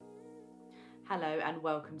Hello and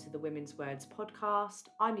welcome to the Women's Words podcast.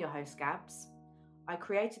 I'm your host, Gabs. I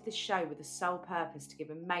created this show with the sole purpose to give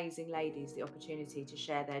amazing ladies the opportunity to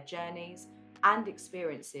share their journeys and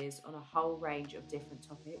experiences on a whole range of different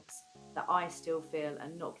topics that I still feel are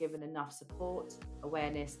not given enough support,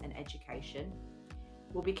 awareness, and education.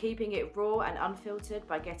 We'll be keeping it raw and unfiltered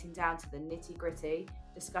by getting down to the nitty gritty,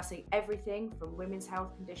 discussing everything from women's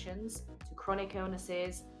health conditions to chronic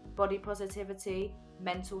illnesses, body positivity,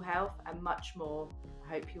 mental health, and much more.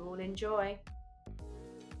 I hope you all enjoy.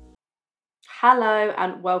 Hello,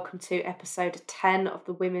 and welcome to episode 10 of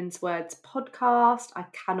the Women's Words podcast. I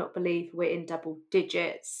cannot believe we're in double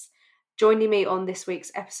digits. Joining me on this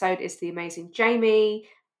week's episode is the amazing Jamie.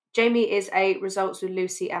 Jamie is a Results with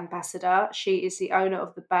Lucy ambassador. She is the owner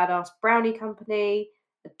of the Badass Brownie Company,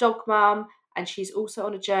 a dog mum, and she's also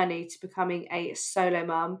on a journey to becoming a solo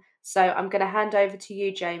mum. So I'm going to hand over to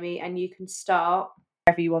you, Jamie, and you can start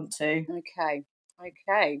wherever you want to. Okay.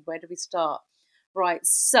 Where do we start? Right,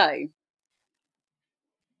 so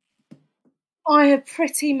I have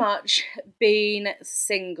pretty much been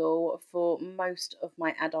single for most of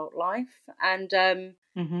my adult life, and me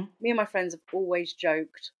and my friends have always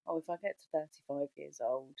joked, oh, if I get to 35 years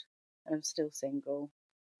old and I'm still single,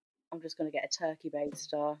 I'm just going to get a turkey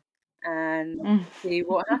baster and see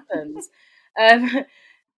what happens.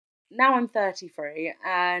 Now I'm 33,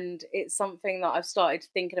 and it's something that I've started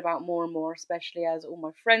thinking about more and more, especially as all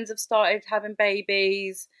my friends have started having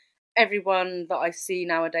babies. Everyone that I see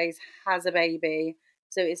nowadays has a baby,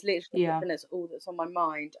 so it's literally something that's all that's on my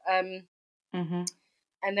mind.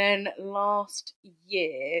 And then last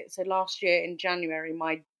year in January,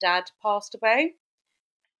 my dad passed away.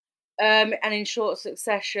 And in short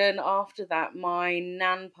succession after that, my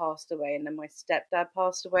nan passed away, and then my stepdad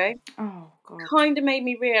passed away. Oh, God. Kind of made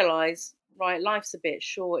me realise, right, life's a bit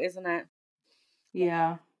short, isn't it?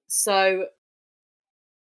 Yeah. So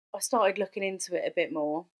I started looking into it a bit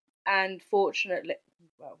more, and fortunately,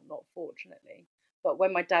 well, not fortunately, but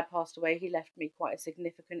when my dad passed away, he left me quite a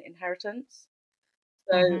significant inheritance.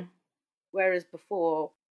 So whereas before,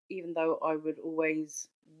 even though I would always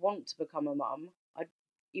want to become a mum,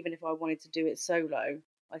 even if I wanted to do it solo,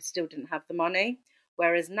 I still didn't have the money.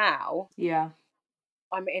 Whereas now,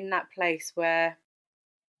 I'm in that place where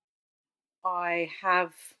I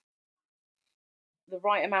have the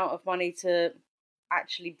right amount of money to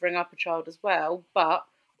actually bring up a child as well, but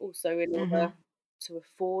also in order to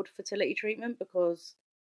afford fertility treatment, because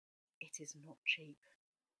it is not cheap.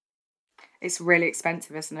 It's really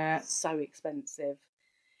expensive, isn't it? So expensive,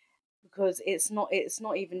 because it's not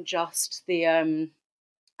even just the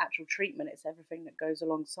actual treatment, it's everything that goes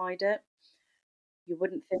alongside it. You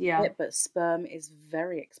wouldn't think it, but sperm is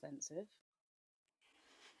very expensive.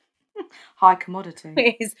 High commodity.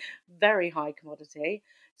 It is very high commodity.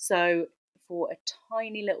 So for a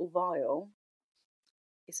tiny little vial,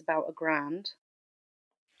 it's about $1,000.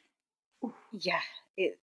 Yeah,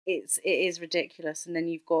 it is ridiculous, and then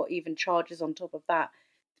you've got even charges on top of that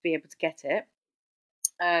to be able to get it.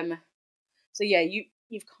 So yeah,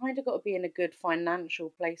 you've kind of got to be in a good financial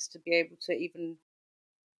place to be able to even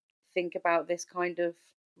think about this kind of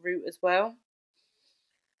route as well.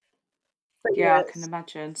 But yeah, I can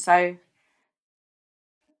imagine. So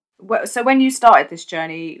when you started this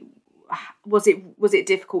journey, was it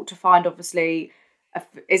difficult to find? Obviously,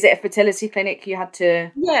 is it a fertility clinic you had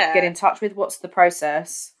to get in touch with? What's the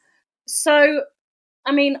process? So,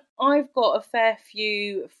 I mean, I've got a fair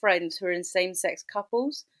few friends who are in same-sex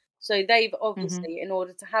couples, so they've obviously, in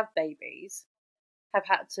order to have babies, have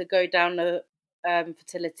had to go down the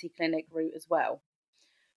fertility clinic route as well.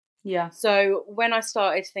 Yeah. So when I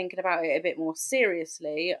started thinking about it a bit more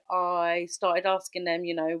seriously, I started asking them,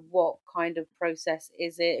 what kind of process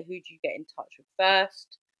is it? Who do you get in touch with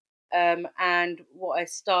first? And what I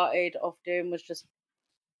started off doing was just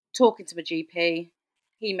talking to my GP.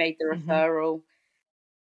 He made the referral,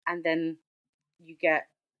 and then you get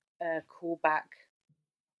a call back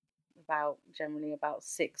generally about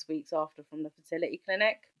 6 weeks after from the fertility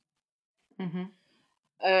clinic.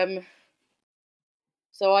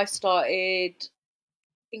 So I started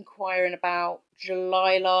inquiring about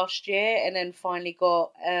July last year, and then finally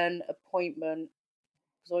got an appointment,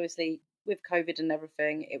 because obviously with COVID and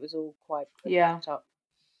everything, it was all quite set up.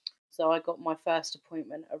 So I got my first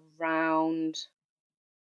appointment around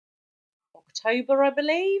October, I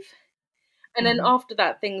believe. And then after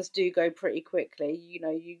that, things do go pretty quickly. You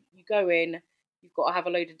go in, you've got to have a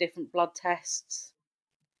load of different blood tests,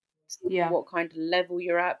 see what kind of level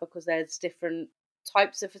you're at, because there's different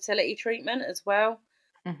types of fertility treatment as well.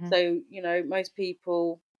 So, most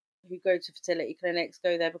people who go to fertility clinics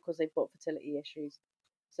go there because they've got fertility issues.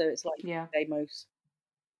 So it's like Yeah. they most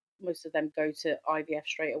of them go to IVF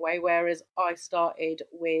straight away, whereas I started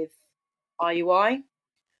with IUI,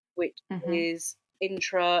 which is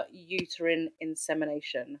intrauterine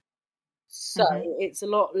insemination. So it's a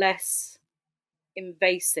lot less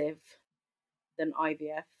invasive than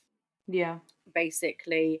IVF. Yeah.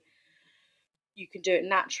 Basically, you can do it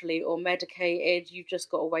naturally or medicated. You've just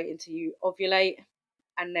got to wait until you ovulate,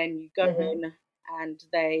 and then you go in and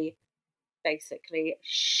they basically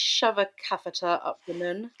shove a catheter up the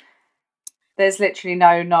nun. There's literally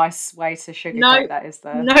no nice way to sugarcoat that, is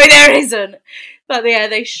there? No, there isn't. But yeah,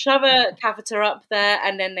 they shove a catheter up there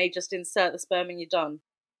and then they just insert the sperm and you're done.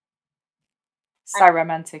 So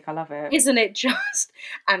romantic, I love it. Isn't it just?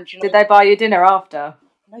 And did they buy you dinner after?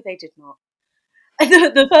 No, they did not.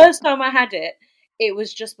 The first time I had it, it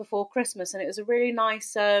was just before Christmas, and it was a really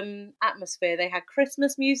nice atmosphere. They had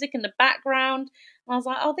Christmas music in the background, and I was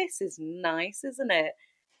like, "Oh, this is nice, isn't it?"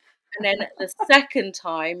 And then the second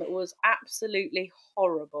time was absolutely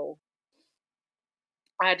horrible.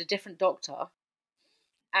 I had a different doctor,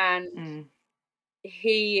 and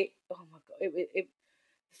he, oh my God, it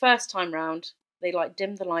first time round, they like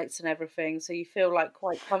dim the lights and everything, so you feel like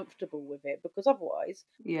quite comfortable with it, because otherwise,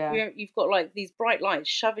 you've got like these bright lights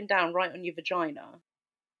shoving down right on your vagina,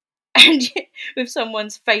 and with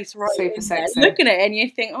someone's face right super in sexy there, looking at it, and you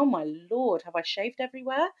think, oh my Lord, have I shaved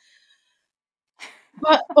everywhere?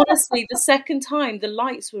 But honestly, the second time, the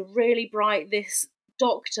lights were really bright. This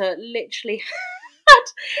doctor literally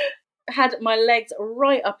had my legs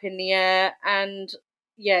right up in the air, and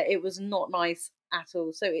yeah, it was not nice at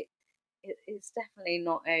all. So it's definitely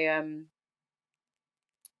not a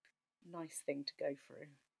nice thing to go through.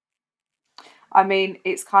 I mean,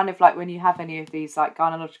 it's kind of like when you have any of these like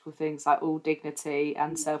gynecological things, like all dignity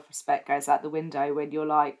and self-respect goes out the window when you're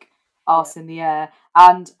like arse in the air.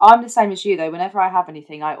 And I'm the same as you though. Whenever I have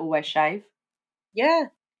anything, I always shave. Yeah.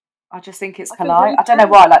 I just think it's polite. Really I don't know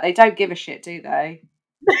why. Like they don't give a shit, do they?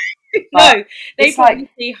 No, they probably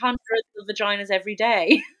see hundreds of vaginas every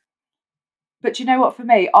day. But do you know what? For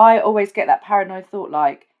me, I always get that paranoid thought,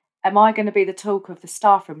 like, am I going to be the talk of the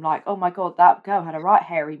staff room? Like, oh my God, that girl had a right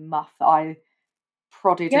hairy muff that I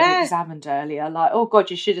prodded and examined earlier. Like, oh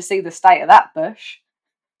God, you should have seen the state of that bush.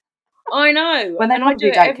 I know. When they and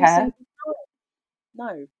probably I do don't care.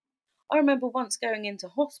 No. I remember once going into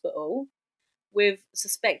hospital with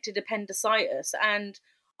suspected appendicitis, and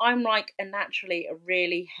I'm like naturally a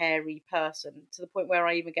really hairy person, to the point where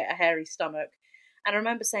I even get a hairy stomach. And I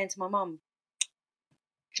remember saying to my mum,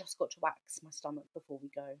 just got to wax my stomach before we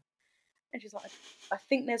go. And she's like, I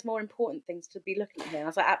think there's more important things to be looking at here. And I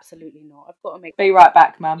was like, absolutely not. I've got to make... Be right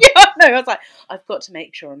back, ma'am. Yeah, no, I was like, I've got to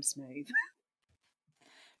make sure I'm smooth.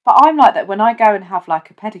 But I'm like that when I go and have like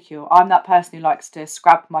a pedicure. I'm that person who likes to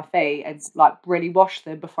scrub my feet and like really wash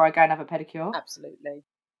them before I go and have a pedicure. Absolutely.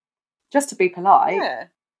 Just to be polite. Yeah.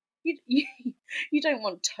 You don't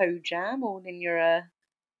want toe jam all in your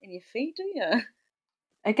feet, do you?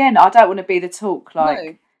 Again, I don't want to be the talk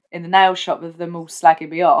like in the nail shop with them all slagging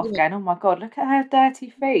me off, going, "Oh my God, look at her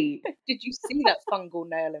dirty feet." Did you see that fungal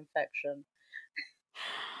nail infection?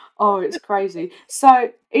 Oh, it's crazy.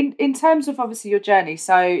 So, in terms of obviously your journey,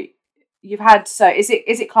 so you've had is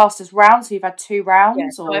it classed as rounds? So you've had 2 rounds,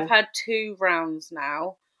 yes, or I've had 2 rounds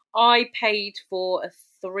now. I paid for a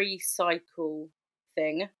 3-cycle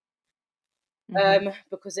thing.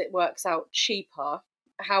 Because it works out cheaper.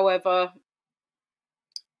 However,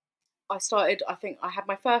 I think I had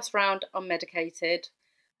my first round unmedicated,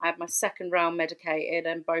 I had my second round medicated,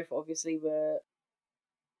 and both obviously were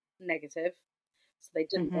negative, so they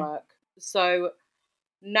didn't work. So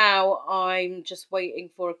now I'm just waiting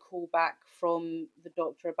for a call back from the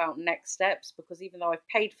doctor about next steps, because even though I've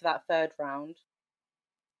paid for that 3rd round,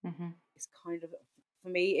 it's kind of, for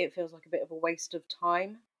me, it feels like a bit of a waste of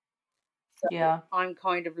time. So I'm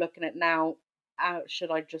kind of looking at now, should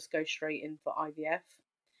I just go straight in for IVF?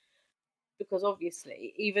 Because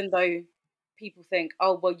obviously, even though people think,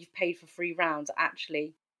 oh, well, you've paid for 3 rounds,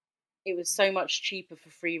 actually, it was so much cheaper for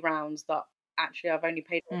 3 rounds that actually I've only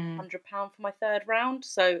paid £100 for my 3rd round.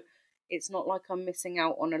 So it's not like I'm missing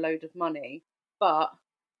out on a load of money. But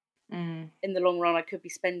in the long run, I could be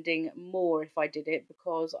spending more if I did it,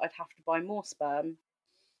 because I'd have to buy more sperm.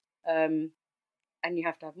 And you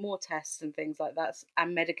have to have more tests and things like that.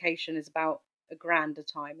 And medication is about £1,000 a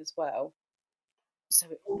time as well. So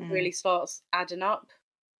it all really starts adding up.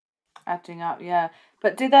 Yeah.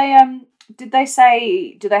 But did they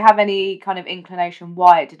say, do they have any kind of inclination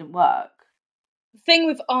why it didn't work? The thing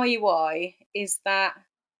with IUI is that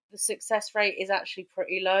the success rate is actually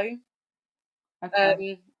pretty low.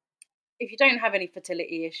 Okay. if you don't have any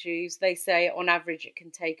fertility issues, they say on average it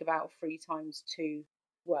can take about 3 times to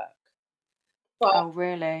work. But Oh,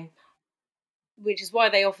 really? which is why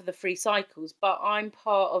they offer the free cycles. But I'm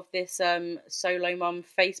part of this solo mum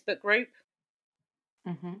Facebook group.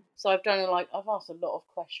 Mm-hmm. So I've asked a lot of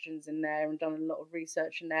questions in there and done a lot of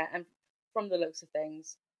research in there. And from the looks of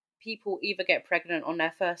things, people either get pregnant on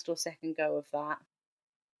their first or second go of that,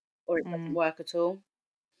 or it doesn't work at all.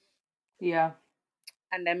 Yeah.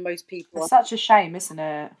 And then most people It's such a shame, isn't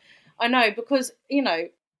it? I know, because,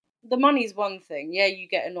 the money's one thing. Yeah, you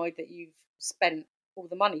get annoyed that you've spent all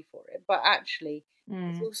the money for it. But actually,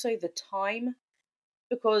 it's also the time.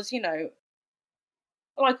 Because,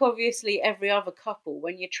 like obviously every other couple,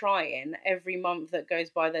 when you're trying, every month that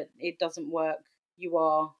goes by that it doesn't work, you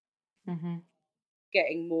are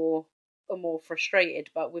getting more and more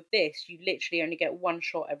frustrated. But with this, you literally only get one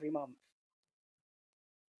shot every month.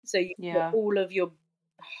 So you put all of your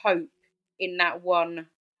hope in that one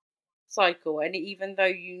cycle. And even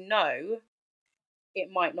though it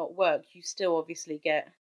might not work, you still obviously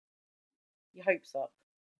get your hopes up.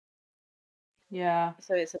 Yeah.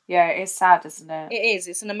 So it's sad, isn't it? It is.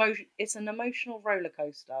 It's an emotional roller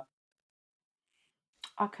coaster.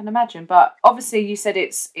 I can imagine, but obviously you said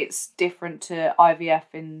it's different to IVF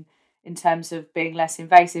in terms of being less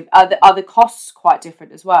invasive. Are the costs quite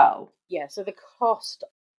different as well? Yeah, so the cost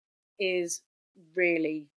is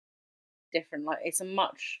really different. Like, it's a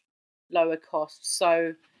much lower cost.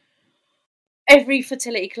 So every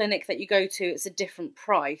fertility clinic that you go to, it's a different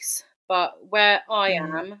price. But where I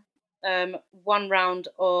am, one round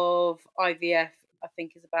of IVF, I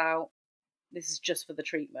think, is about, this is just for the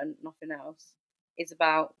treatment, nothing else, is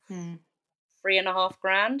about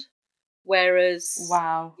 $3,500. Whereas,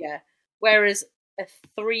 whereas a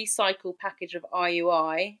 3-cycle package of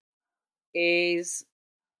IUI is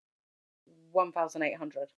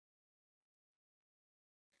 1,800.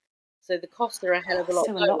 So the costs are a hell of a lot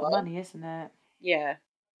still lower. A lot of money, isn't it? Yeah.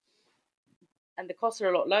 And the costs are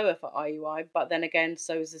a lot lower for IUI, but then again,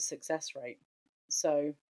 so is the success rate.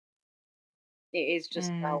 So it is just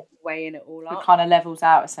about weighing it all up. It kind of levels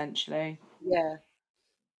out, essentially. Yeah.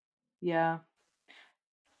 Yeah.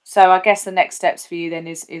 So I guess the next steps for you then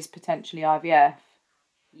is potentially IVF.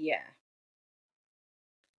 Yeah.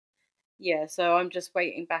 Yeah, so I'm just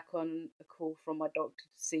waiting back on a call from my doctor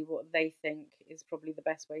to see what they think is probably the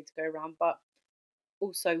best way to go around. But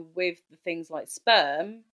also with the things like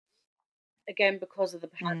sperm, again, because of the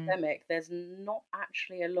pandemic, there's not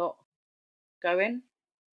actually a lot going.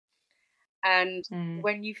 And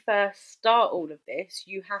when you first start all of this,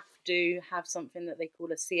 you have to have something that they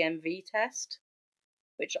call a CMV test,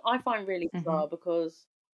 which I find really bizarre because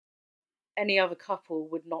any other couple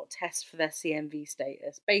would not test for their CMV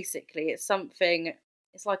status. Basically, it's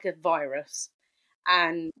like a virus.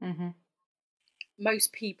 And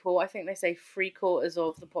most people, I think they say 3/4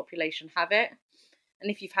 of the population have it. And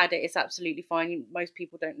if you've had it, it's absolutely fine. Most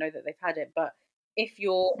people don't know that they've had it. But if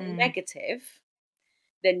you're negative,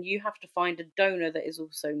 then you have to find a donor that is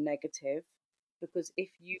also negative. Because if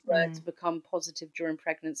you were to become positive during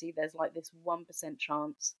pregnancy, there's like this 1%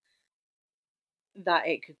 chance that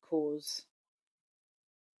it could cause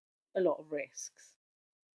a lot of risks.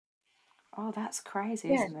 Oh, that's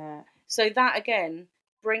crazy, isn't it? So that, again,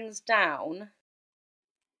 brings down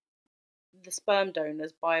the sperm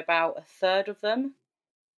donors by about a third of them.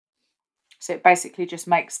 So it basically just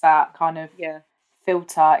makes that kind of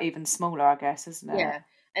filter even smaller, I guess, isn't it? Yeah.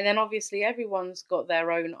 And then obviously everyone's got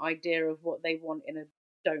their own idea of what they want in a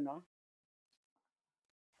donor.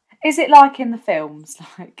 Is it like in the films?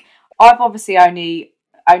 Like, I've obviously only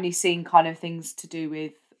seen kind of things to do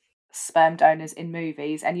with sperm donors in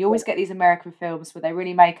movies, and you always get these American films where they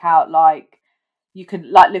really make out like you can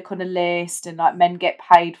like look on a list and like men get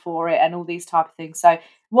paid for it and all these type of things. So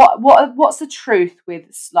what's the truth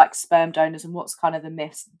with like sperm donors, and what's kind of the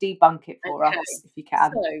myths? Debunk it for us if you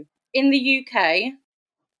can. So in the UK,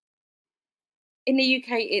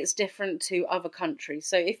 it's different to other countries.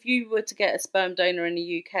 So if you were to get a sperm donor in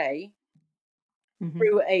the UK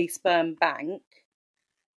through a sperm bank,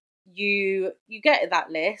 you get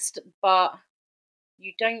that list, but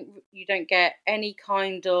you don't get any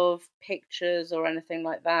kind of pictures or anything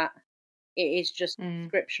like that. It is just a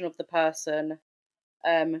description of the person,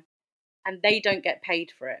 and they don't get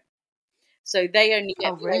paid for it. So they only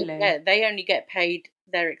get they only get paid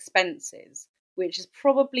their expenses, which is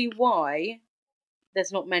probably why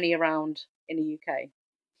there's not many around in the UK.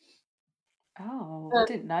 Oh, I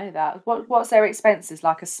didn't know that. What's their expenses,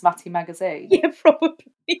 like a smutty magazine? Yeah,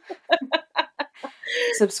 probably.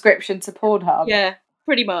 Subscription to Pornhub. Yeah,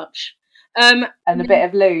 pretty much. And a bit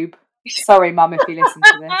of lube. Sorry, Mum, if you listen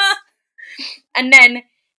to this. And then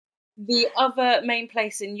the other main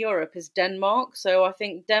place in Europe is Denmark. So I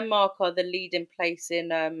think Denmark are the leading place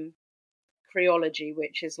in Creology,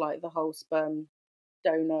 which is like the whole sperm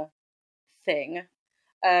donor thing.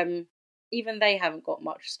 Even they haven't got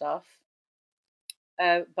much stuff.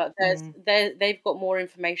 But they've got more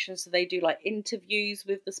information, so they do like interviews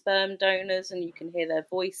with the sperm donors, and you can hear their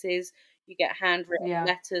voices. You get handwritten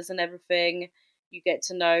letters and everything. You get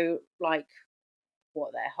to know like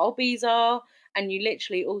what their hobbies are, and you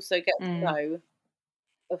literally also get to know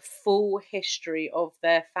a full history of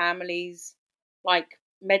their families, like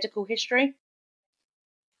medical history.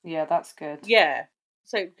 Yeah, that's good. Yeah.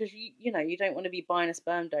 So because you know you don't want to be buying a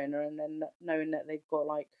sperm donor and then knowing that they've got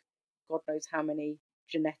like God knows how many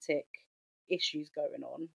genetic issues going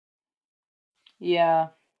on. Yeah.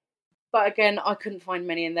 But again, I couldn't find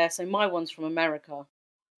many in there, so my one's from America.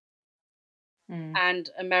 And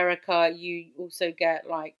America, you also get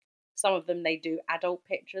like some of them they do adult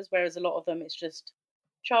pictures, whereas a lot of them it's just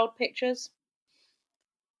child pictures.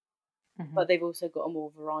 But they've also got a more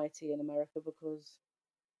variety in America because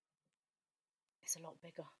it's a lot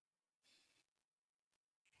bigger.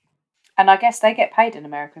 And I guess they get paid in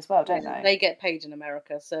America as well, don't they? They get paid in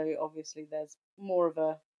America, so obviously there's more of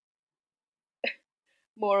a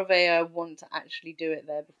want to actually do it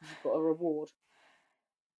there because you've got a reward.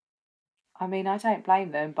 I mean, I don't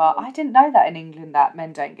blame them, but I didn't know that in England that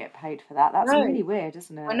men don't get paid for that. That's really weird,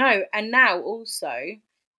 isn't it? I know. And now also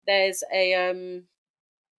there's a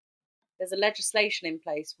legislation in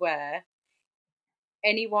place where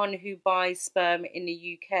anyone who buys sperm in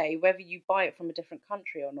the UK, whether you buy it from a different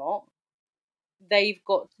country or not, they've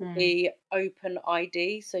got to be open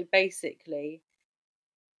ID. So basically,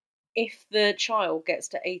 if the child gets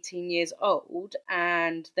to 18 years old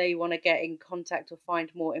and they want to get in contact or find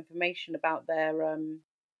more information about their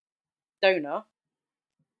donor,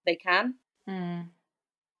 they can.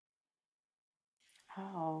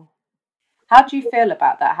 Oh. How do you feel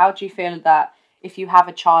about that? How do you feel that if you have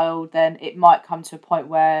a child, then it might come to a point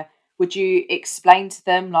where would you explain to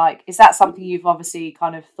them, like, is that something you've obviously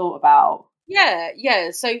kind of thought about?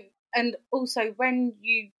 Yeah. So, and also when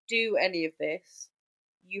you do any of this,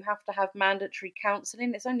 you have to have mandatory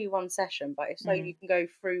counselling. It's only one session, but it's so you can go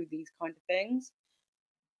through these kind of things.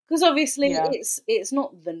 Because obviously it's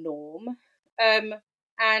not the norm.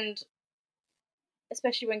 And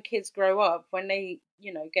especially when kids grow up, when they,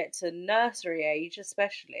 get to nursery age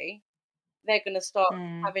especially, they're going to start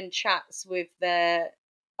having chats with their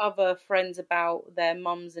other friends about their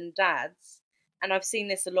mums and dads. And I've seen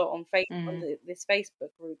this a lot on this Facebook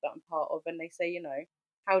group that I'm part of, and they say,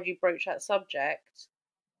 how do you broach that subject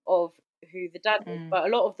of who the dad is? But a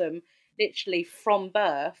lot of them, literally from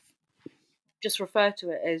birth, just refer to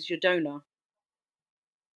it as your donor.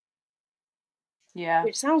 Yeah.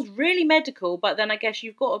 Which sounds really medical, but then I guess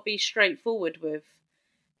you've got to be straightforward with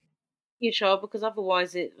your child because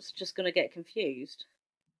otherwise it's just going to get confused.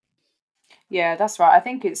 Yeah, that's right. I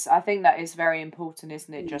think that is very important,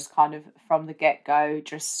 isn't it? Just kind of from the get-go,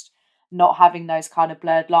 just not having those kind of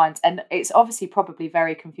blurred lines. And it's obviously probably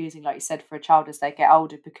very confusing, like you said, for a child as they get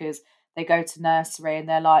older because they go to nursery and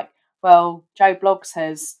they're like, well, Joe Bloggs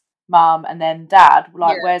has mum and then dad.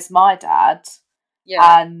 Like, where's my dad?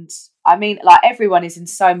 Yeah. And I mean, like, everyone is in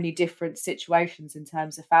so many different situations in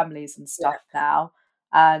terms of families and stuff now.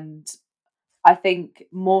 And I think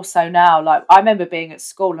more so now, like I remember being at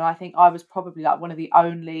school and I think I was probably like one of the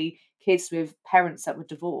only kids with parents that were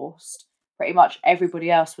divorced. Pretty much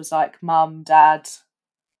everybody else was like mum, dad.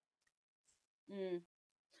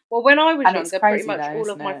 Well, when I was And younger, pretty much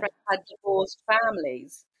all of my friends had divorced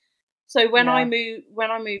families. So when I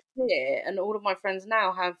moved here, and all of my friends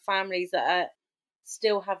now have families that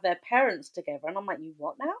still have their parents together, and I'm like, you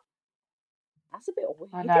what now? That's a bit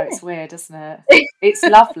weird. I know, it's weird, isn't it? It's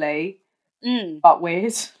lovely, but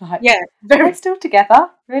weird. Like, we're still together,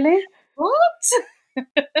 really? What?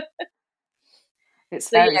 It's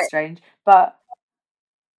very strange, but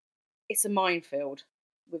it's a minefield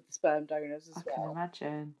with the sperm donors as well.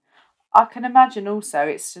 I can imagine also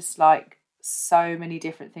it's just like so many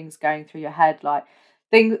different things going through your head, like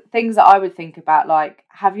things that I would think about, like,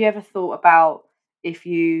 have you ever thought about if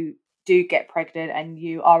you do get pregnant and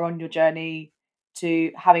you are on your journey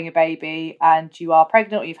to having a baby and you are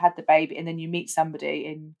pregnant or you've had the baby and then you meet somebody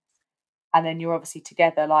and then you're obviously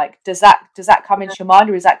together, like does that come into your mind,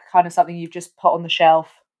 or is that kind of something you've just put on the shelf?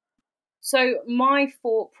 So my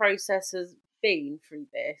thought process has been through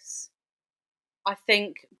this. I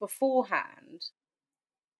think beforehand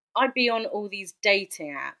I'd be on all these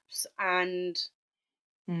dating apps and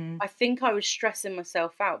I think I was stressing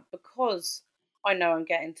myself out because I know I'm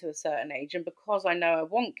getting to a certain age and because I know I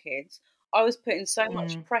want kids. I was putting so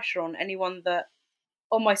much pressure on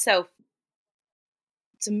myself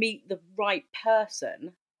to meet the right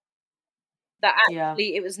person that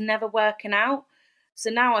actually it was never working out. So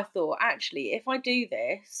now I thought, actually, if I do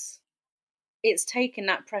this, it's taking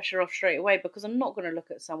that pressure off straight away, because I'm not going to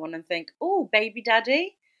look at someone and think, oh, baby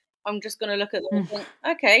daddy. I'm just going to look at them and think,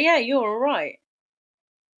 okay, yeah, you're all right.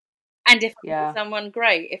 And if I meet someone,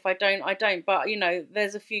 great. If I don't, I don't. But,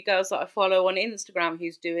 there's a few girls that I follow on Instagram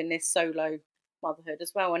who's doing this solo motherhood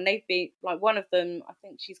as well. And they've been, like, one of them, I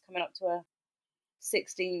think she's coming up to her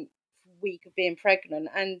 16th week of being pregnant.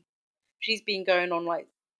 And she's been going on, like,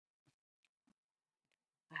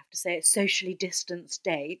 I have to say it, socially distanced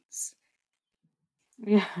dates.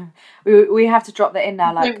 Yeah, we have to drop that in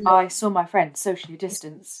now. Like, I saw my friend socially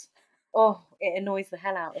distanced. Oh, it annoys the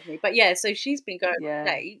hell out of me. But yeah, so she's been going on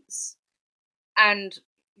dates, and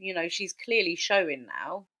she's clearly showing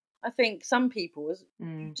now. I think some people,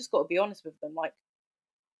 you just got to be honest with them. Like,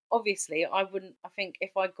 obviously, I think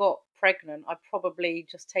if I got pregnant, I'd probably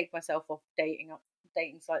just take myself off dating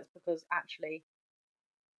sites, because actually,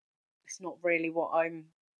 it's not really what I'm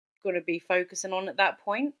going to be focusing on at that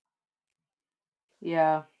point.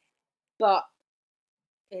 Yeah. But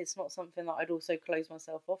it's not something that I'd also close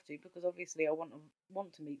myself off to, because obviously I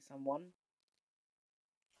want to meet someone.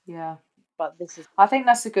 Yeah. But I think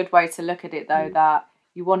that's a good way to look at it, though, that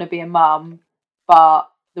you want to be a mum, but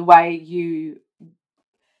the way you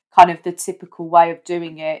kind of the typical way of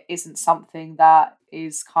doing it isn't something that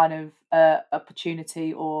is kind of a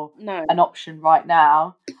opportunity or an option right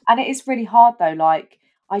now. And it is really hard, though. Like,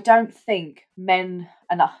 I don't think men,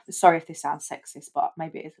 and sorry if this sounds sexist, but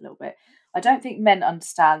maybe it is a little bit. I don't think men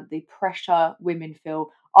understand the pressure women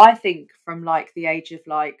feel. I think from like the age of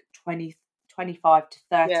like 25 to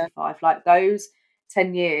 35, like those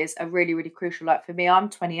 10 years are really, really crucial. Like for me, I'm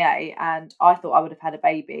 28 and I thought I would have had a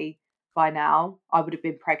baby by now. I would have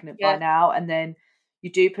been pregnant by now. And then you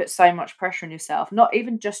do put so much pressure on yourself, not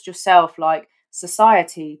even just yourself, like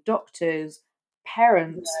society, doctors,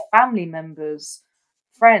 parents, family members,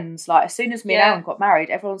 friends. Like as soon as me and Aaron got married,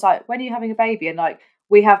 everyone's like, when are you having a baby? And like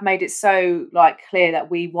we have made it so like clear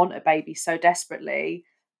that we want a baby so desperately,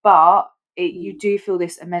 but you do feel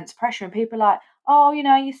this immense pressure, and people are like, oh,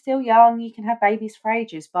 you're still young, you can have babies for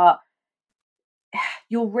ages, but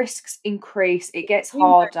your risks increase, it gets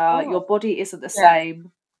harder, your body isn't the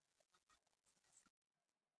same.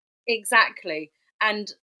 Exactly.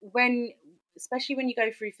 And especially when you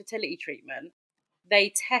go through fertility treatment,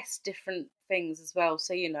 they test different things as well.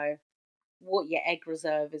 So, what your egg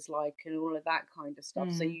reserve is like and all of that kind of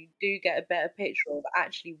stuff. So you do get a better picture of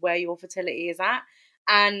actually where your fertility is at.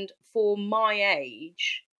 And for my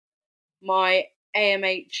age, my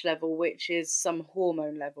AMH level, which is some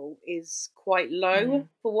hormone level, is quite low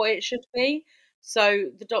for what it should be. So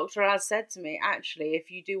the doctor has said to me, actually, if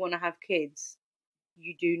you do want to have kids,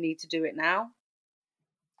 you do need to do it now.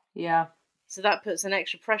 Yeah. So that puts an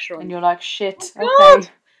extra pressure on. And you're like, shit, okay.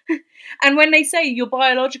 And when they say your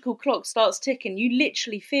biological clock starts ticking, you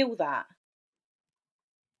literally feel that.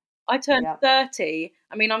 I turned 30.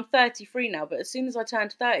 I mean, I'm 33 now, but as soon as I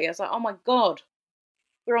turned 30, I was like, oh my God,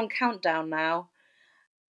 we're on countdown now.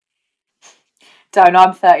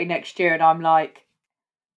 I'm 30 next year, and I'm like,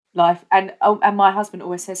 life. And my husband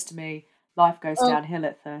always says to me, life goes downhill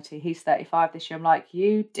at 30. He's 35 this year. I'm like,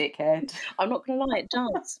 you dickhead. I'm not going to lie, it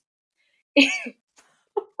does.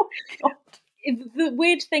 Oh, God. The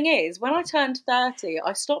weird thing is, when I turned 30,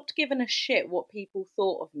 I stopped giving a shit what people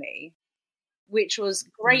thought of me, which was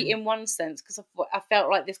great in one sense, because I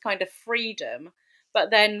felt like this kind of freedom,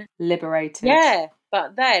 but then liberated. Yeah,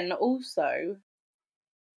 but then also,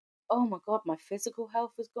 oh my God, my physical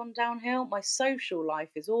health has gone downhill. My social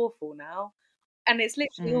life is awful now, and it's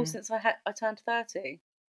literally all since I turned 30.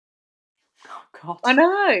 Oh God, I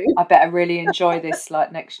know. I better really enjoy this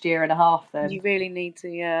like next year and a half. Then you really need to,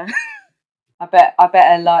 yeah. I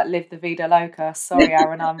better like live the vida loca. Sorry,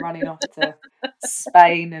 Aaron, I'm running off to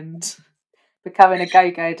Spain and becoming a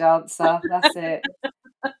go-go dancer. That's it,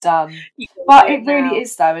 done. But it really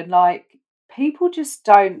is though, and like people just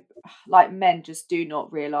don't, like men just do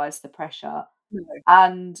not realise the pressure. No.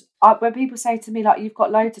 And when people say to me like, you've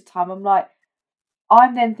got loads of time, I'm like,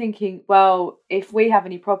 I'm then thinking, well, if we have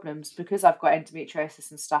any problems, because I've got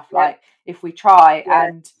endometriosis and stuff, like if we try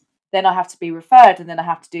and then I have to be referred, and then I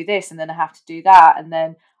have to do this, and then I have to do that, and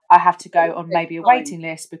then I have to go on maybe a waiting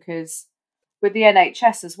list, because with the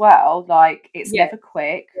NHS as well, like it's never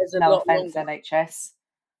quick. No offense, NHS.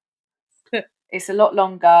 It's a lot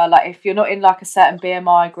longer. Like if you're not in like a certain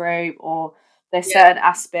BMI group or there's certain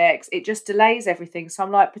aspects, it just delays everything. So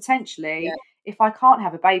I'm like, potentially, if I can't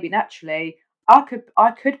have a baby naturally, I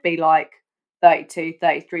could be like 32,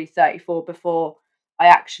 33, 34 before I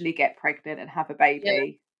actually get pregnant and have a Yeah,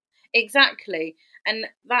 baby. exactly. And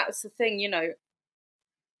that's the thing,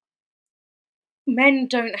 men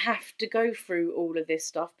don't have to go through all of this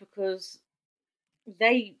stuff because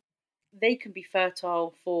they they can be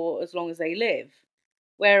fertile for as long as they live.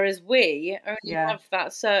 Whereas we only Yeah. have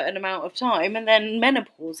that certain amount of time and then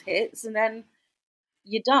menopause hits and then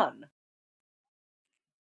you're done.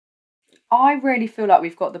 I really feel like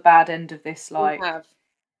we've got the bad end of this We like have.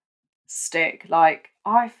 stick. Like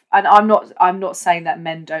I'm not saying that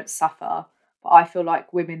men don't suffer, but I feel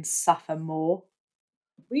like women suffer more.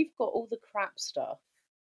 We've got all the crap stuff.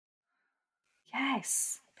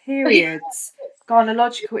 Yes. Periods,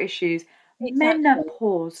 gynecological issues, Exactly.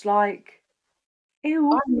 menopause, like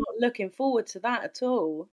ew. I'm not looking forward to that at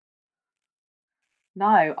all.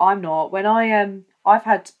 No, I'm not. When I've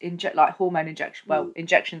had hormone injection, Mm.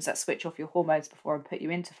 injections that switch off your hormones before and put you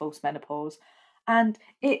into false menopause, and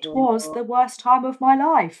it was Oh, the worst time of my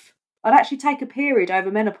life. I'd actually take a period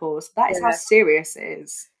over menopause. That is how yeah, serious it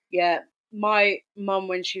is. yeah. My mum,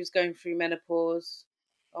 when she was going through menopause,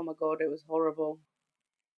 oh my god, it was horrible.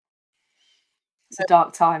 It's a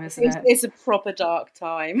dark time, isn't It's, it? it's a proper dark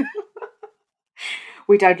time.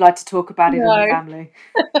 We don't like to talk about it in the No. family.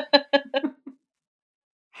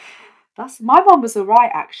 That's my mum was all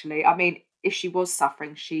right actually. I mean, if she was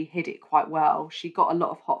suffering, she hid it quite well. She got a lot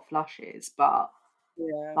of hot flushes, but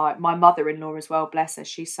Yeah. like my mother-in-law as well, bless her,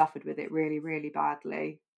 she suffered with it really, really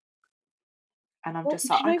badly. And I'm Well, do just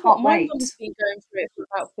like, you I know what? can't My mum's wait. been going through it for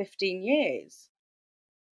about 15 years.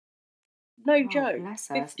 No Oh, joke. bless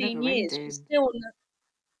her, it's 15 never years. She's ending. still on the,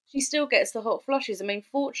 she still gets the hot flushes. I mean,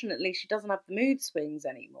 fortunately, she doesn't have the mood swings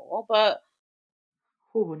anymore. But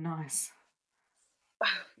Oh, nice.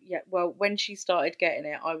 yeah, well, when she started getting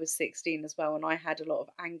it, I was 16 as well, and I had a lot of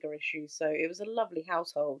anger issues. So it was a lovely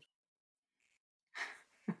household,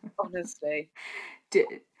 honestly. Do,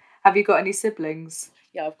 have you got any siblings?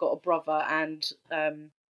 Yeah, I've got a brother, and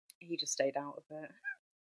he just stayed out of it.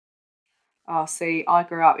 Oh, see, I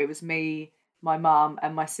grew up, it was me, my mum,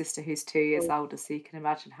 and my sister who's 2 years Oh, older, so you can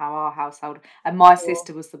imagine how our household, and my poor.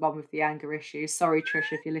 sister was the one with the anger issues. Sorry,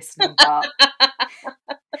 Trish, if you're listening, but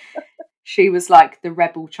she was like the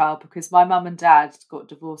rebel child because my mum and dad got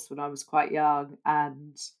divorced when I was quite young,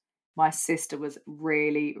 and my sister was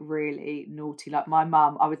really, really naughty. Like my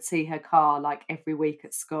mum, I would see her car like every week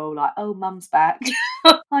at school, like, oh, mum's back.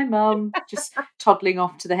 Hi, mum. Just toddling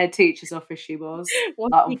off to the head teacher's office, she was,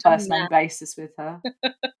 What's like he on done first name now? basis with her.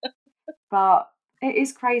 But it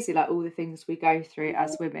is crazy, like all the things we go through Yeah,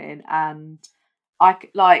 as women. And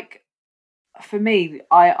like, for me,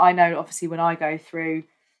 I know obviously when I go through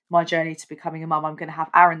my journey to becoming a mum, I'm going to have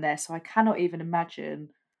Aaron there. So I cannot even imagine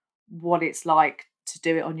what it's like to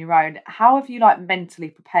do it on your own. How have you like mentally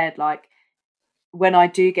prepared? Like when I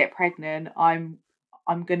do get pregnant, I'm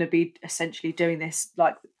going to be essentially doing this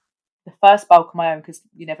like the first bulk on my own because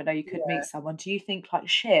you never know, you could meet yeah. someone. Do you think like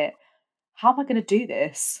shit? How am I going to do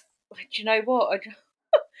this? Do you know what?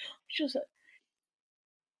 Just, I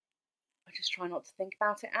just try not to think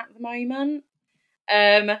about it at the moment.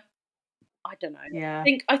 I don't know. Yeah,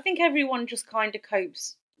 I think everyone just kind of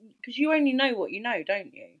copes because you only know what you know,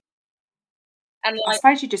 don't you? And I like,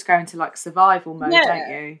 suppose you just go into like survival mode, don't yeah,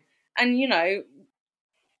 you? and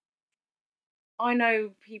I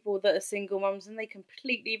know people that are single mums and they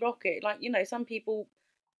completely rock it. Like, some people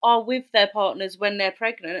are with their partners when they're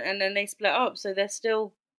pregnant and then they split up, so they're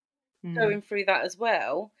still Mm, going through that as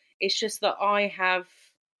well. It's just that I have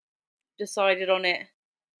decided on it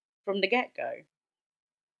from the get go.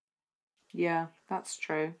 yeah, that's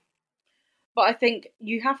true. But I think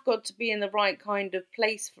you have got to be in the right kind of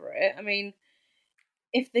place for it. I mean,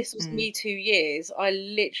 if this was Mm, me 2 years, I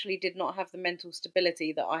literally did not have the mental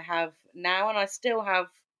stability that I have now, and I still have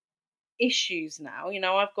issues now.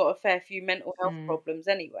 I've got a fair few mental health mm, problems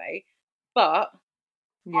anyway, but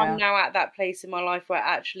I'm yeah, now at that place in my life where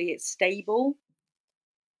actually it's stable,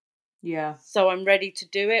 yeah, so I'm ready to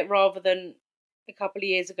do it rather than a couple of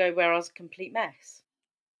years ago where I was a complete mess.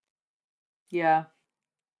 yeah.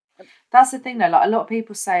 That's the thing though, like a lot of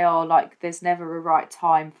people say, oh, like there's never a right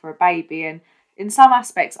time for a baby. And in some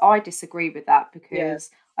aspects, I disagree with that Yeah, because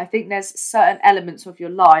I think there's certain elements of your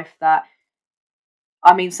life that,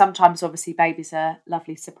 I mean, sometimes obviously babies are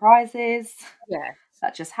lovely surprises yeah,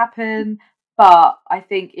 that just happen. But I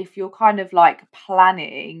think if you're kind of like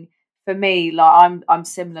planning, for me, like I'm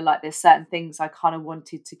similar. Like there's certain things I kind of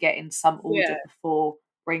wanted to get in some yeah, order before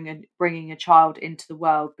bringing a child into the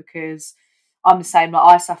world because I'm the same.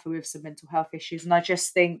 Like I suffer with some mental health issues, and I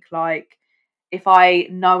just think like if I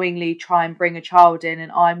knowingly try and bring a child in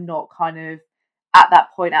and I'm not kind of at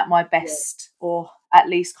that point at my best, or at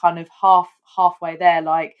least kind of halfway there.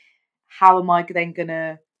 Like, how am I then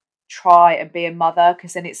gonna try and be a mother?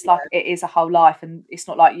 Because then it's like it is a whole life, and it's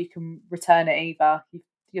not like you can return it either.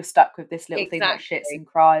 You're stuck with this little thing that shits and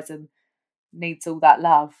cries and needs all that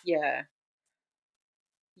love. Yeah.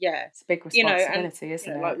 It's a big responsibility,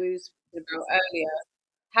 isn't it? Like we were speaking about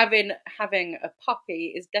earlier, having a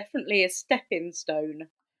puppy is definitely a stepping stone.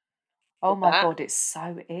 Oh my God, it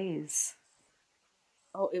so is.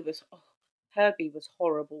 Oh, Herbie was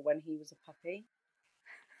horrible when he was a puppy.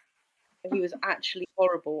 He was actually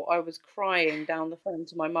horrible. I was crying down the phone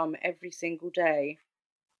to my mum every single day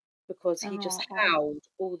because he just howled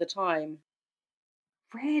all the time.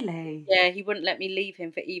 Really? Yeah, he wouldn't let me leave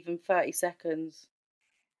him for even 30 seconds.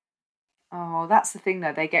 Oh, that's the thing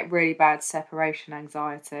though. They get really bad separation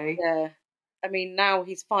anxiety. Yeah. I mean, now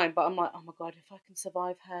he's fine, but I'm like, oh my God, if I can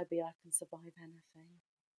survive Herbie, I can survive anything.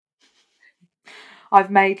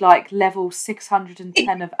 I've made like level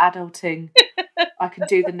 610 of adulting. I can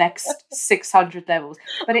do the next 600 levels.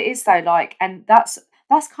 But it is though, like, and that's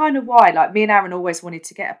kind of why, like, me and Aaron always wanted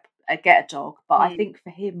to get a dog, but I think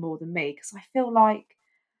for him more than me, because I feel like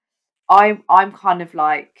I'm kind of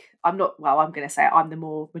like, I'm not, well, I'm going to say I'm the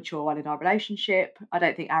more mature one in our relationship. I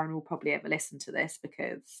don't think Aaron will probably ever listen to this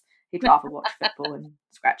because he'd rather watch football and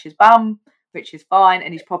scratch his bum, which is fine.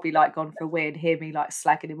 And he's probably like gone for a wee and hear me like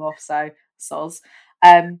slagging him off. So soz.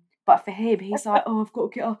 But for him, he's like, oh, I've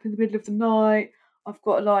got to get up in the middle of the night. I've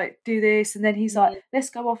got to like do this. And then he's like, let's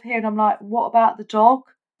go off here. And I'm like, what about the dog?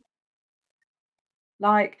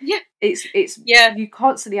 Like, it's you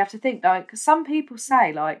constantly have to think, like, 'cause some people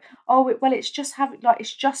say like, oh, well, it's just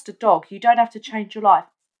it's just a dog, you don't have to change your life.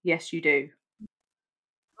 Yes, you do.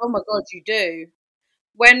 Oh my God, you do.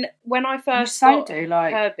 When I first got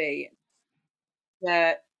Herbie,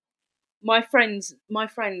 yeah, my friends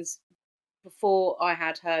before I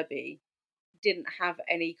had Herbie didn't have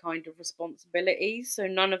any kind of responsibilities, so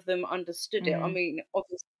none of them understood it. I mean,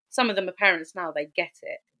 obviously, some of them are parents now; they get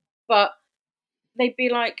it, but they'd be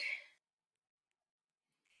like,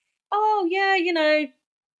 "Oh yeah,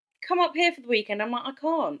 come up here for the weekend." I'm like, "I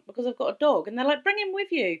can't because I've got a dog," and they're like, "Bring him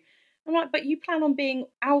with you." I'm like, "But you plan on being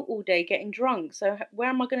out all day getting drunk, so where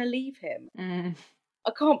am I going to leave him?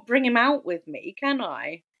 I can't bring him out with me, can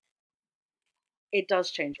I?" It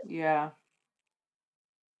does change it. Yeah,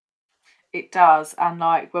 it does. And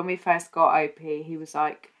like when we first got OP, he was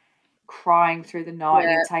like crying through the night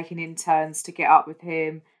and then taking in turns to get up with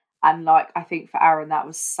him. And like, I think for Aaron that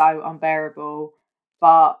was so unbearable.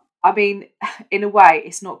 But I mean, in a way,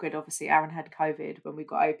 it's not good. Obviously, Aaron had COVID when we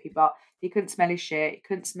got OP, but he couldn't smell his shit, he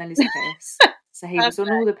couldn't smell his piss. So he was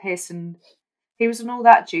on all the piss and he was on all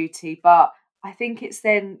that duty. But I think it's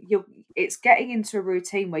then it's getting into a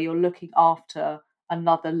routine where you're looking after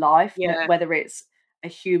another life, whether it's a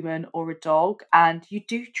human or a dog, and you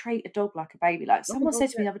do treat a dog like a baby. Like someone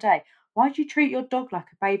said to me the other day, why do you treat your dog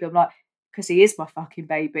like a baby? I'm like, because he is my fucking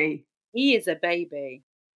baby. He is a baby.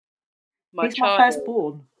 He's my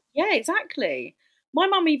firstborn. Yeah, exactly. My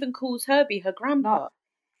mum even calls Herbie her grandpa.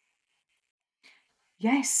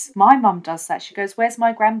 Yes, my mum does that. She goes, where's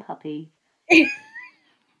my grandpuppy?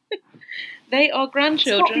 They are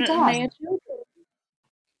grandchildren and they are children.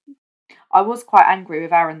 I was quite angry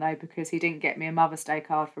with Aaron though because he didn't get me a Mother's Day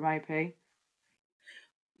card from OP.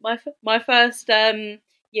 My first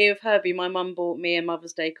year of Herbie, my mum bought me a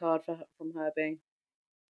Mother's Day card from Herbie.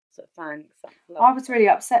 So thanks. I was really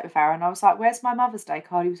upset with Aaron. I was like, where's my Mother's Day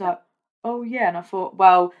card? He was like, oh yeah. And I thought,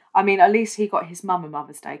 well, I mean, at least he got his mum a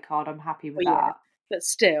Mother's Day card. I'm happy with that. Yeah, but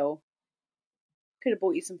still, could have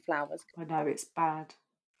bought you some flowers. I know, it's bad.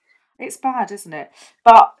 It's bad, isn't it?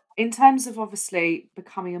 But in terms of obviously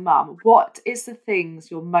becoming a mum, what is the things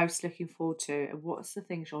you're most looking forward to and what's the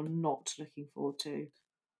things you're not looking forward to?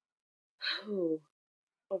 Oh,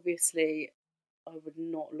 obviously, I would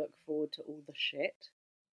not look forward to all the shit.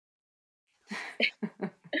 I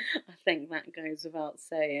think that goes without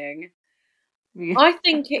saying. Yeah. I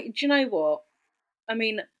think do you know what? I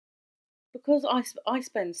mean, because I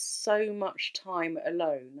spend so much time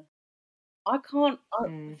alone, I can't.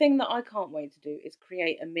 The thing that I can't wait to do is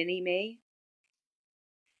create a mini me.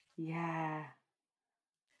 Yeah.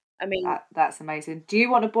 I mean, that's amazing. Do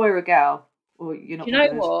you want a boy or a girl, or you're not? Do you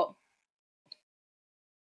know what?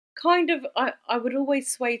 Kind of, I would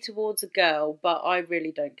always sway towards a girl, but I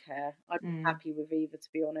really don't care. I'd be happy with either, to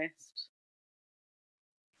be honest.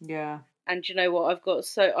 Yeah. And do you know what?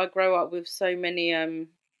 I grow up with so many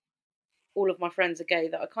all of my friends are gay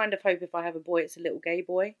that I kind of hope if I have a boy, it's a little gay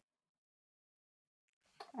boy.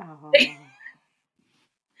 Oh.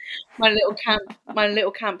 my little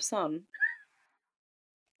camp son.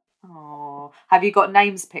 Oh, have you got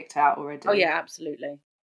names picked out already? Oh yeah, absolutely.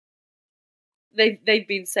 They've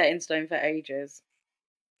been set in stone for ages.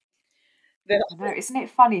 I know, isn't it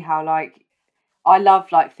funny how like I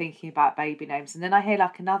love like thinking about baby names, and then I hear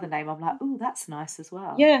like another name, I'm like, oh, that's nice as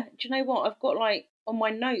well. Yeah, do you know what? I've got like on my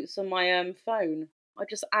notes on my phone, I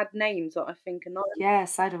just add names that I think are nice. Yeah,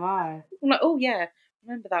 so do I. I'm like, oh yeah,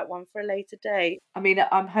 remember that one for a later date. I mean,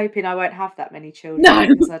 I'm hoping I won't have that many children No,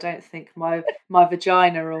 because I don't think my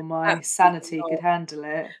vagina or my absolutely sanity could not. handle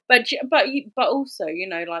it. But also, you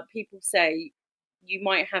know, like people say, you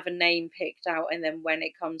might have a name picked out, and then when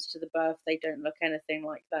it comes to the birth, they don't look anything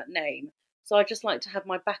like that name. So I just like to have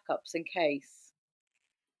my backups in case.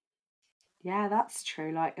 Yeah, that's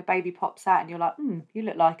true. Like a baby pops out and you're like, you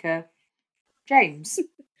look like a James.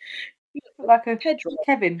 Look like a Pedro.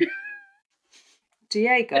 Kevin.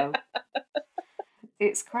 Diego.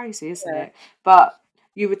 It's crazy, isn't Yeah. it? But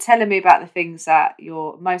you were telling me about the things that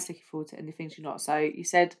you're most looking forward to and the things you're not. So you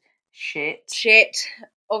said shit. Shit.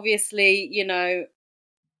 Obviously, you know,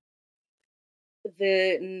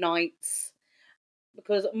 the nights,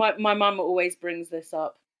 because my mum always brings this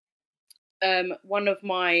up. One of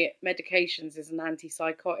my medications is an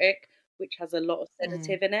antipsychotic, which has a lot of Mm,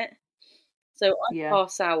 sedative in it. So I yeah.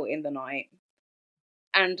 pass out in the night.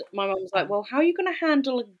 And my mum was like, Oh, well, how are you going to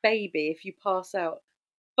handle a baby if you pass out?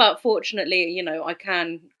 But fortunately, you know, I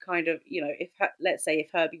can kind of, you know, let's say if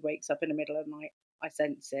Herbie wakes up in the middle of the night, I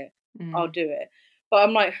sense it, I'll mm. do it. But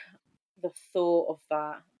I'm like, the thought of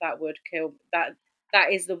that would kill.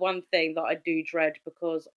 That is the one thing that I do dread,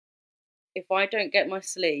 because if I don't get my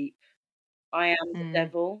sleep, I am the Mm.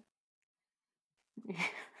 devil.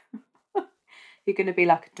 You're going to be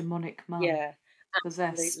like a demonic mum, Yeah,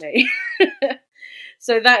 possessed. absolutely.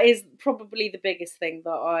 So that is probably the biggest thing that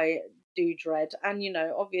I do dread. And you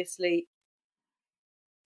know, obviously,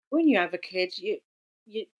 when you have a kid, you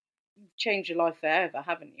change your life forever,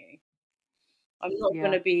 haven't you? I'm not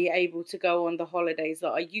going Yeah. to be able to go on the holidays that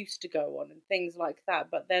I used to go on and things like that.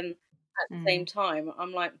 But then at the same Mm. time,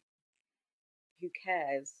 I'm like, who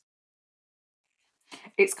cares?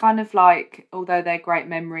 It's kind of like, although they're great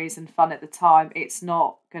memories and fun at the time, it's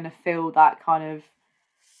not going to fill that kind of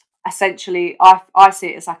essentially I see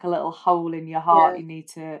it as like a little hole in your heart Yeah, you need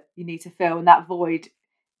to fill, and that void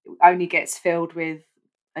only gets filled with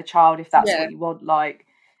a child if that's yeah, what you want. Like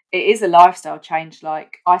it is a lifestyle change.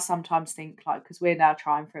 Like I sometimes think like because we're now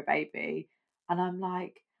trying for a baby and I'm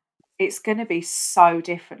like it's going to be so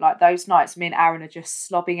different. Like those nights me and Aaron are just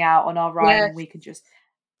slobbing out on our own and yes, we can just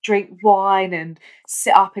drink wine and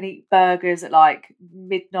sit up and eat burgers at like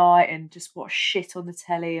midnight and just watch shit on the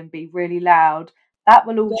telly and be really loud. That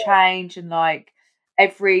will all yeah, change, and like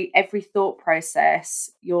every thought process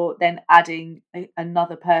you're then adding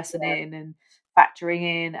another person yeah, in and factoring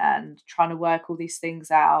in and trying to work all these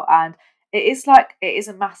things out, and it is like it is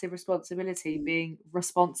a massive responsibility mm, being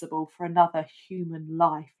responsible for another human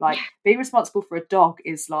life. Like yeah, being responsible for a dog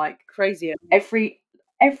is like crazy. every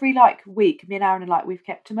like week, me and Aaron are like, we've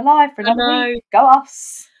kept him alive for I another know. week. Go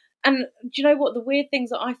us. And do you know what, the weird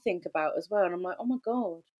things that I think about as well? And I'm like, oh my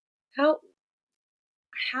god, how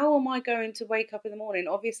how am I going to wake up in the morning?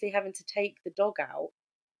 Obviously, having to take the dog out,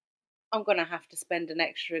 I'm gonna have to spend an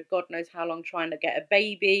extra God knows how long trying to get a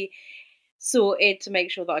baby sorted to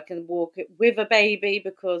make sure that I can walk it with a baby,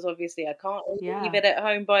 because obviously I can't leave Yeah. it at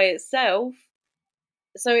home by itself.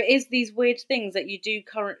 So it is these weird things that you do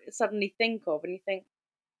suddenly think of, and you think,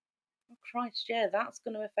 oh Christ, yeah, that's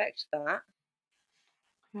going to affect that.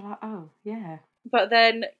 You're like, oh yeah. But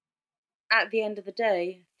then at the end of the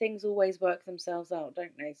day, things always work themselves out,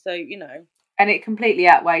 don't they? So, you know, And it completely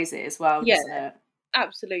outweighs it as well, yeah, doesn't it?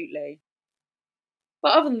 absolutely.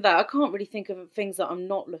 But other than that, I can't really think of things that I'm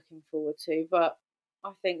not looking forward to. But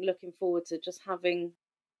I think looking forward to just having,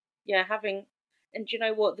 yeah, having. And do you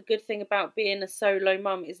know what? The good thing about being a solo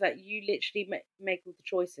mum is that you literally make all the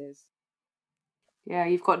choices. Yeah,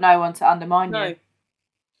 you've got no one to undermine you. No,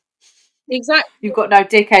 exactly. You've got no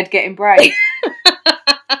dickhead getting brave.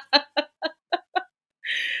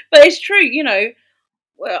 But it's true, you know.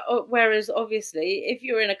 Whereas obviously, if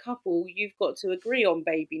you're in a couple, you've got to agree on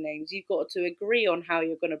baby names. You've got to agree on how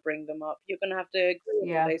you're going to bring them up. You're going to have to agree on all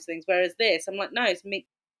Yeah. those things. Whereas this, I'm like, no, it's me.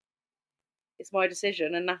 It's my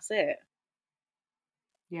decision, and that's it.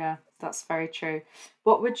 Yeah, that's very true.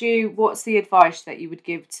 What's the advice that you would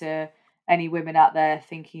give to any women out there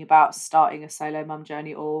thinking about starting a solo mum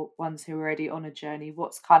journey or ones who are already on a journey?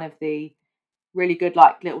 What's kind of the really good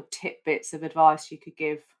like little tidbits of advice you could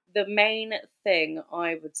give? The main thing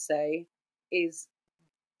I would say is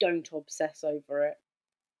don't obsess over it.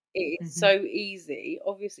 It is Hmm. so easy.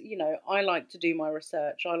 Obviously, you know, I like to do my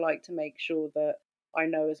research. I like to make sure that I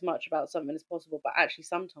know as much about something as possible, but actually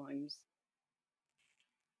sometimes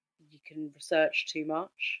you can research too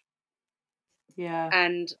much. Yeah.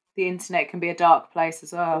 And the internet can be a dark place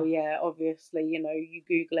as well. oh yeah, obviously, you know, you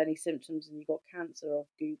Google any symptoms and you've got cancer off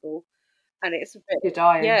Google, and it's a bit, You're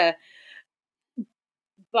dying. yeah.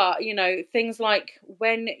 But, you know, things like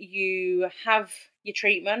when you have your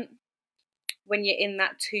treatment, when you're in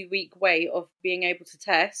that 2-week wait of being able to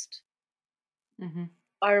test, Mm-hmm.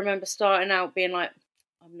 I remember starting out being like,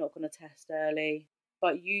 I'm not going to test early,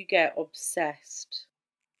 but you get obsessed.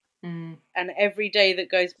 Mm. And every day that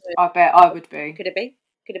goes I bet I would be. Could it be?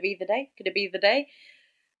 Could it be the day? Could it be the day?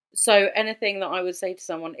 So anything that I would say to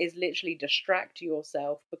someone is literally distract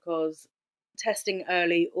yourself, because testing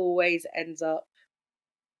early always ends up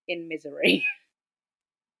in misery.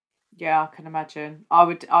 Yeah, I can imagine.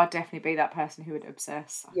 I'd definitely be that person who would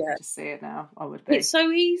obsess. I Yeah. can just see it now. I would be. It's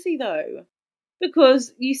so easy though,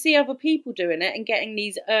 because you see other people doing it and getting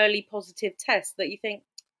these early positive tests that you think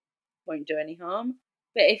won't do any harm.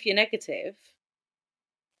 But if you're negative,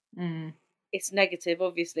 it's negative,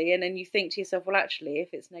 obviously. And then you think to yourself, well, actually, if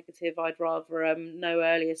it's negative, I'd rather know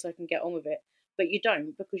earlier so I can get on with it. But you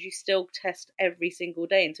don't, because you still test every single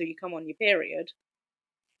day until you come on your period.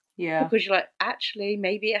 Yeah. Because you're like, actually,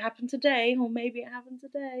 maybe it happened today, or maybe it happened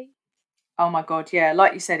today. Oh my God, yeah.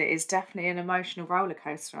 Like you said, it is definitely an emotional roller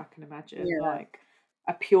coaster, I can imagine. Yeah. Like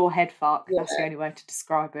a pure head fuck. Yeah. That's the only way to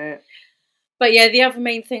describe it. But yeah, the other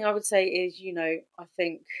main thing I would say is, you know, I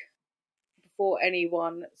think before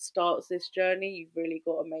anyone starts this journey, you've really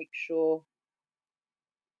got to make sure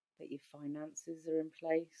that your finances are in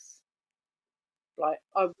place. Like,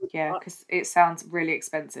 Yeah, because it sounds really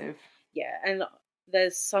expensive. Yeah, and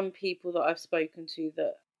there's some people that I've spoken to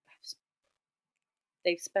that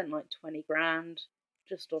they've spent like 20 grand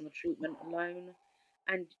just on the treatment alone.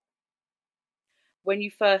 And when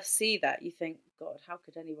you first see that, you think, God, how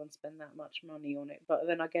could anyone spend that much money on it? But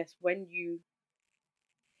then I guess when you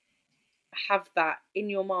have that in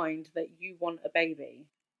your mind that you want a baby,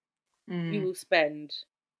 you will spend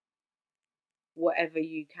whatever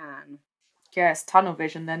you can. Yeah, it's tunnel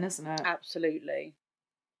vision then, isn't it? Absolutely.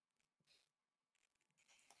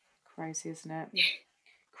 Crazy, isn't it?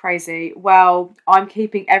 Crazy. Well, I'm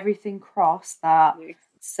keeping everything crossed that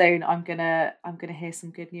soon I'm gonna hear some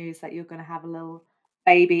good news that you're gonna have a little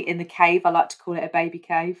baby in the cave. I like to call it a baby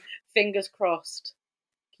cave. Fingers crossed.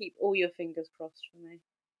 Keep all your fingers crossed for me.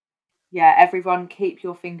 Yeah, everyone keep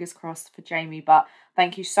your fingers crossed for Jamie. But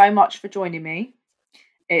thank you so much for joining me.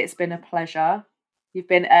 It's been a pleasure. You've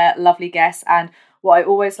been a lovely guest. And what I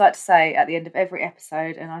always like to say at the end of every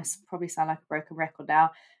episode, and I probably sound like a broken record now,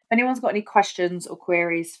 if anyone's got any questions or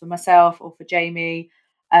queries for myself or for Jamie,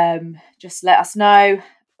 just let us know.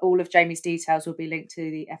 All of Jamie's details will be linked to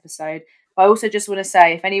the episode. But I also just want to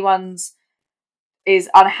say, if anyone's is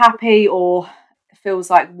unhappy or feels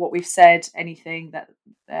like what we've said, anything that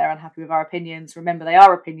they're unhappy with our opinions, remember they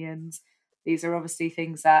are opinions. These are obviously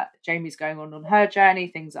things that Jamie's going on her journey,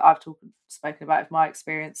 things that I've spoken about with my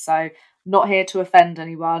experience. So not here to offend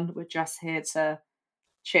anyone. We're just here to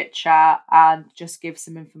chit chat and just give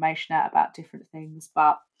some information out about different things.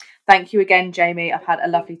 But thank you again, Jamie. I've had a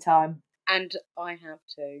lovely time. And I have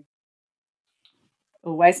too.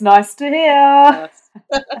 Always nice to hear.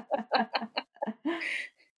 Yes.